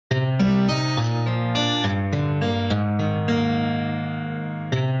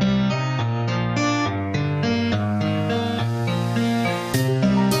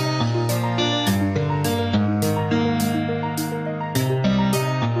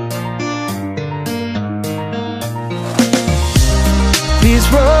These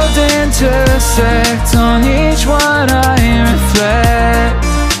roads intersect, on each one I reflect.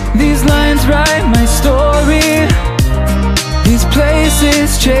 These lines write my story. These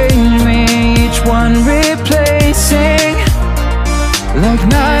places change me, each one replacing, like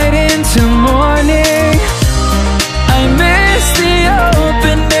night into morning. I miss the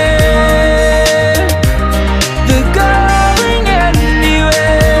open air, the going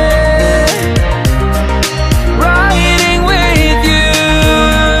anywhere, riding with you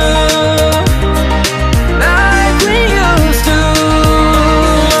like we used to.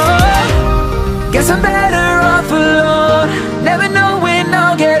 Guess I'm better off alone, never know when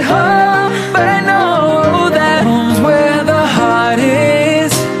I'll get home, but I know that home's where the heart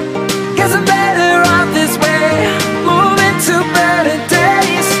is. Guess I'm better off this way, moving to better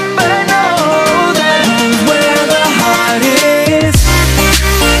days, but I know that home's where the heart is.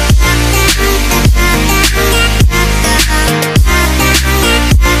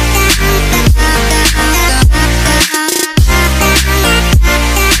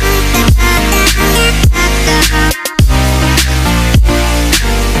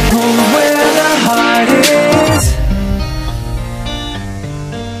 Home's where the heart is.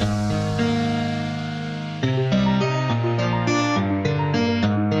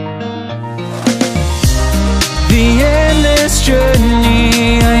 The endless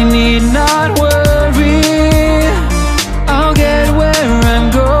journey, I need not worry. I'll get where I'm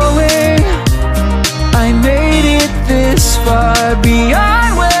going. I made it this far,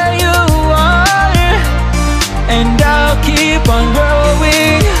 beyond where you are, and I'll keep on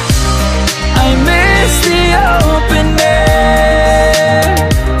growing. I miss the open air,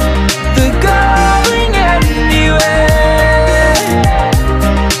 the going anywhere,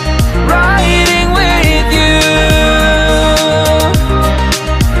 riding with you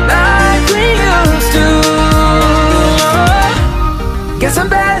like we used to. Guess I'm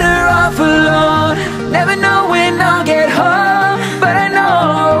better off alone, never know when I'll get home, but I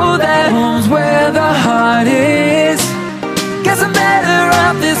know that home's where the heart is. Guess I'm better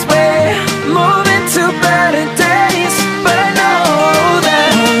off this way, moving to better days, but I know that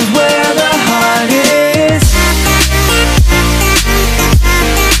home's where the heart is.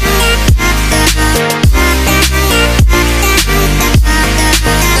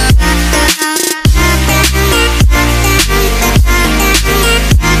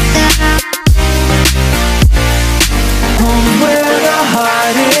 Home's where the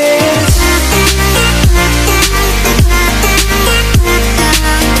heart is.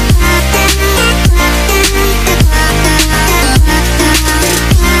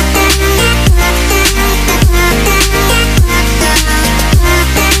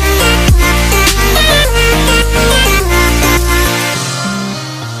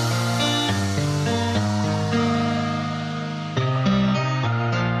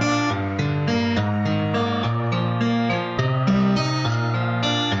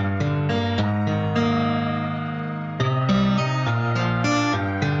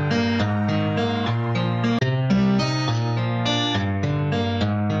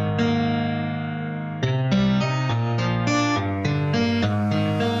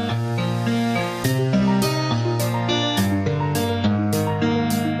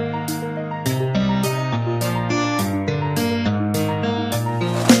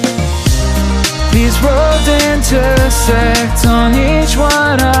 These roads intersect, on each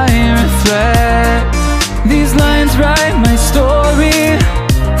one I reflect. These lines write my story.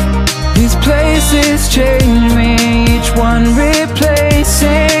 These places change me, each one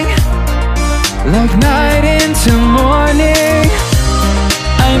replacing, like night into morning.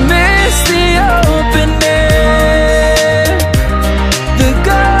 I miss the open air, the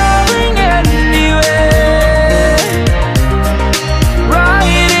going anywhere,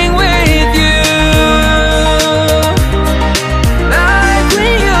 riding with you like we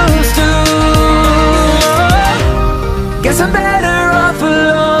used to. Guess I'm better off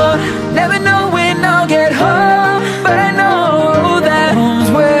alone, never know when I'll get home, but I know that home's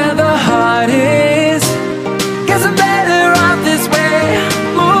where the heart is. Guess I'm better off this way,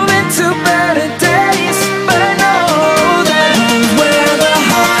 moving to better days, but I know that home's where the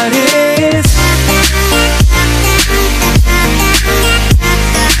heart is.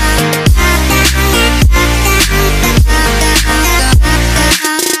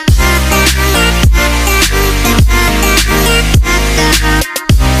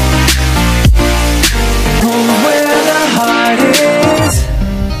 Home's where the heart is.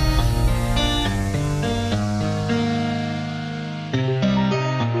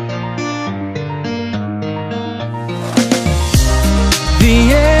 The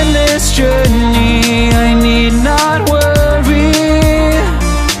endless journey, I need not worry.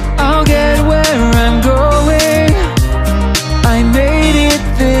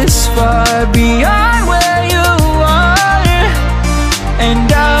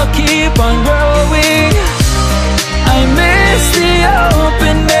 keep on growing. I miss the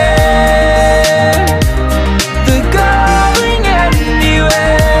open air, the going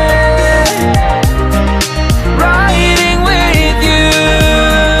anywhere, riding with you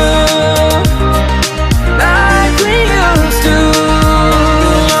like we used to.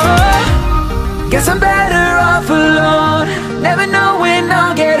 Guess I'm better off alone, never know when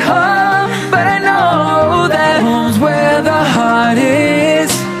I'll get home, but I know that home's where the heart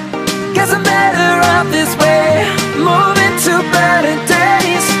is. Guess I'm better off this way, moving to better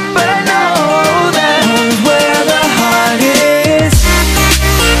days, but I know that home's where the heart is.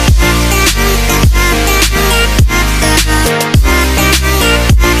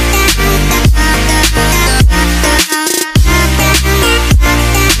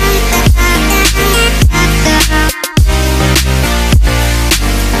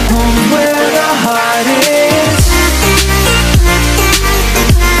 Home's where the heart is.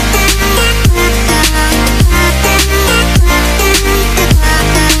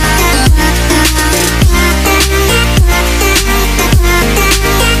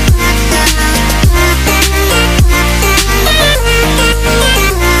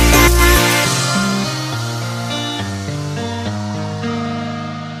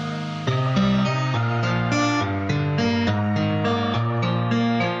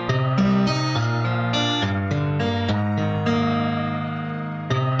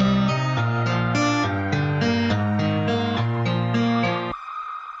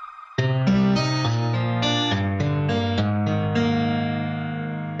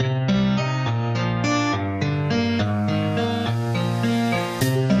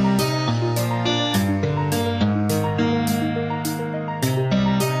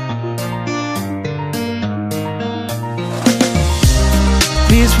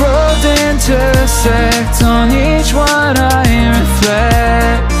 These roads intersect, on each one I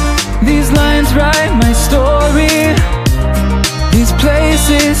reflect. These lines write my story, these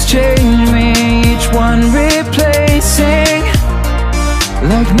places change me, each one replacing,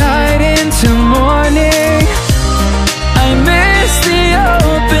 like night into morning. I miss the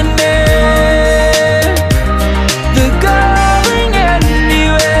open air, the going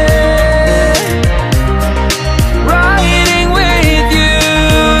anywhere, riding with you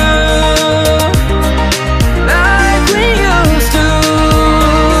like we used to.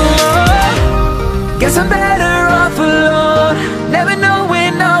 Guess I'm better off alone, never know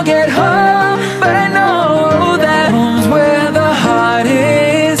when I'll get home, but I know that home's where the heart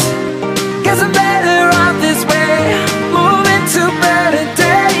is. Guess I'm better off this way, moving to better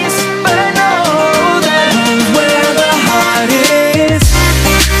days, but I know that home's where the heart is.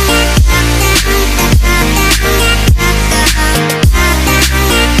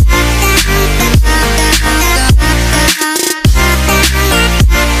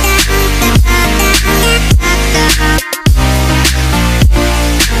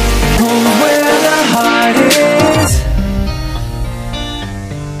 Home's where the heart is.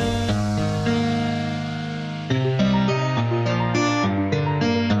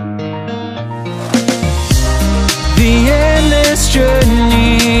 The endless journey